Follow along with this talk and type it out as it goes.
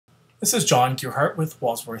This is John Gearhart with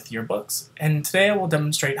Walsworth Yearbooks, and today I will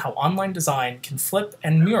demonstrate how online design can flip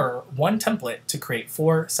and mirror one template to create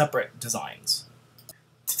 4 separate designs.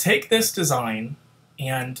 To take this design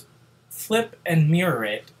and flip and mirror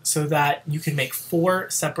it so that you can make 4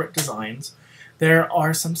 separate designs, there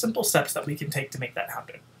are some simple steps that we can take to make that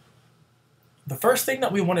happen. The first thing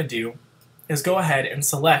that we want to do is go ahead and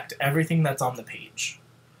select everything that's on the page.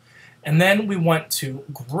 And then we want to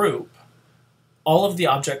group all of the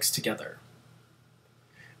objects together.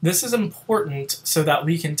 This is important so that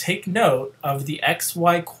we can take note of the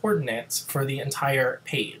XY coordinates for the entire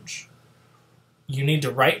page. You need to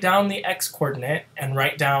write down the X coordinate and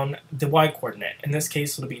write down the Y coordinate. In this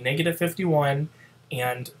case, it'll be -51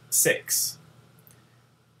 and 6.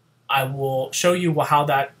 I will show you how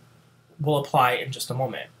that will apply in just a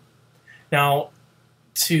moment. Now,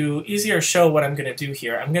 to easier show what I'm going to do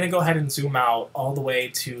here, I'm going to go ahead and zoom out all the way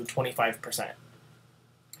to 25%.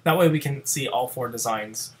 That way we can see all 4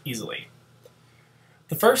 designs easily.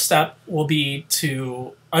 The first step will be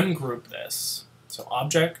to ungroup this. So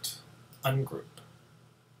Object, Ungroup.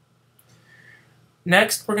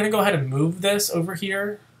 Next, we're going to go ahead and move this over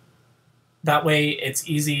here. That way it's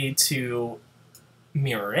easy to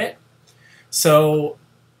mirror it. So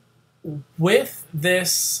with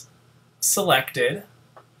this selected,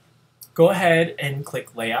 go ahead and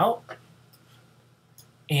click Layout,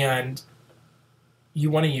 and you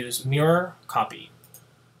want to use Mirror Copy.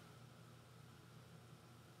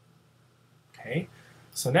 Okay,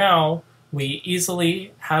 so now we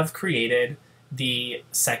easily have created the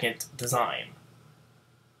second design.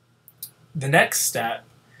 The next step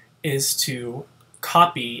is to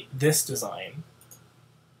copy this design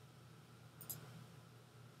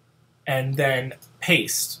and then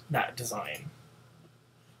paste that design.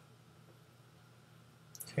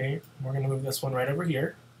 Okay, we're going to move this one right over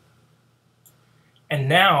here. And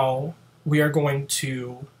now we are going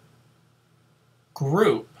to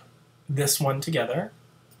group this one together.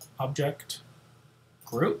 Object,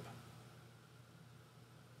 Group.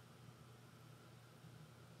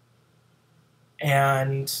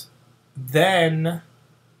 And then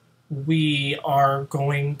we are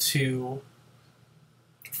going to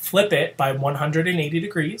flip it by 180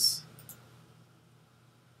 degrees.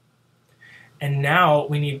 And now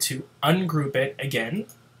we need to ungroup it again.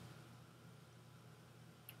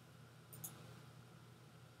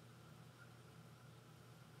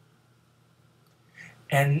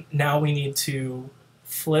 And now we need to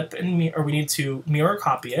flip and we need to mirror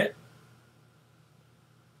copy it.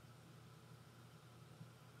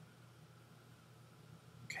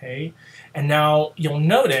 Okay, and now you'll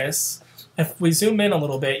notice, if we zoom in a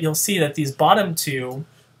little bit, you'll see that these bottom 2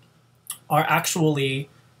 are actually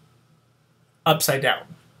upside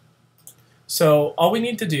down. So all we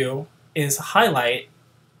need to do is highlight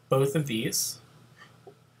both of these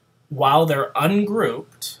while they're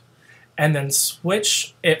ungrouped, and then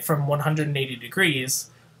switch it from 180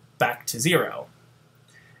 degrees back to 0.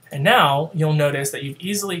 And now you'll notice that you've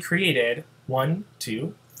easily created 1,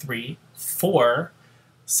 2, 3, 4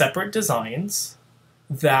 separate designs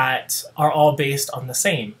that are all based on the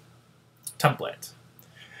same template.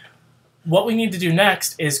 What we need to do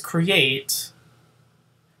next is create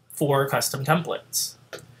 4 custom templates.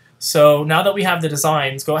 So now that we have the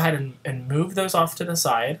designs, go ahead and move those off to the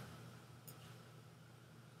side.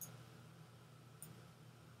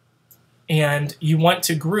 And you want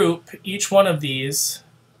to group each one of these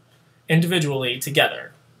individually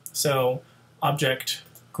together. So Object,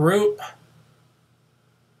 Group,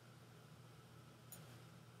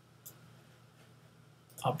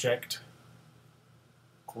 Object,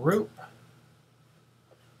 Group.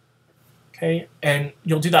 Okay, and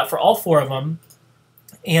you'll do that for all 4 of them.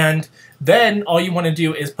 And then all you want to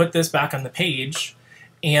do is put this back on the page,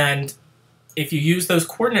 and if you use those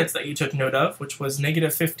coordinates that you took note of, which was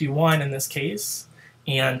 -51 in this case,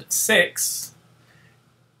 and 6,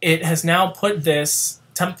 it has now put this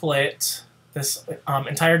template, this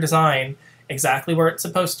entire design, exactly where it's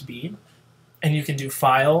supposed to be. And you can do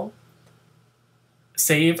File,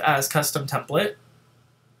 Save as Custom Template,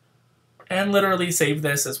 and literally save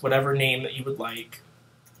this as whatever name that you would like.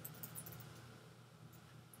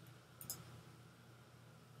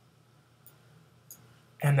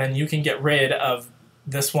 And then you can get rid of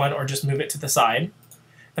this one or just move it to the side.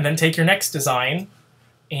 And then take your next design,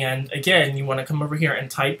 and again, you want to come over here and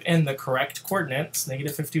type in the correct coordinates,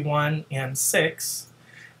 -51 and 6.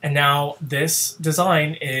 And now this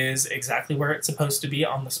design is exactly where it's supposed to be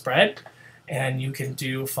on the spread. And you can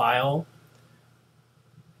do File,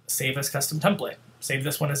 Save as Custom Template. Save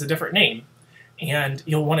this one as a different name. And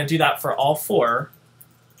you'll want to do that for all 4,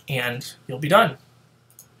 and you'll be done.